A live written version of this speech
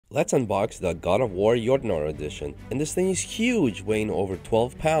Let's unbox the God of War Jotnar edition, and this thing is huge, weighing over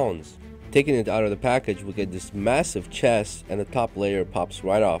 12 pounds. Taking it out of the package, we get this massive chest, and the top layer pops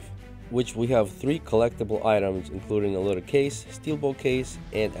right off, which we have 3 collectible items, including a little case, steelbook case,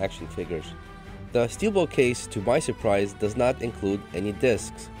 and action figures. The steelbook case, to my surprise, does not include any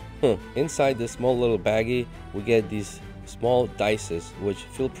discs. Inside this small little baggie, we get these small dices, which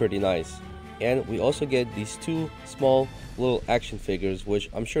feel pretty nice. And we also get these 2 small little action figures, which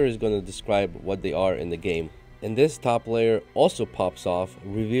I'm sure is going to describe what they are in the game. And this top layer also pops off,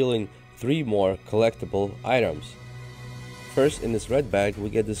 revealing 3 more collectible items. First, in this red bag, we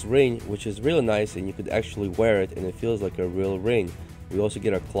get this ring, which is really nice, and you could actually wear it and it feels like a real ring. We also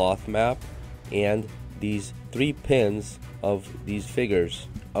get a cloth map and these 3 pins of these figures.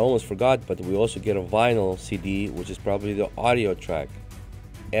 I almost forgot, but we also get a vinyl CD, which is probably the audio track.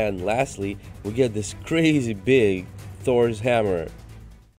 And lastly, we get this crazy big Thor's hammer.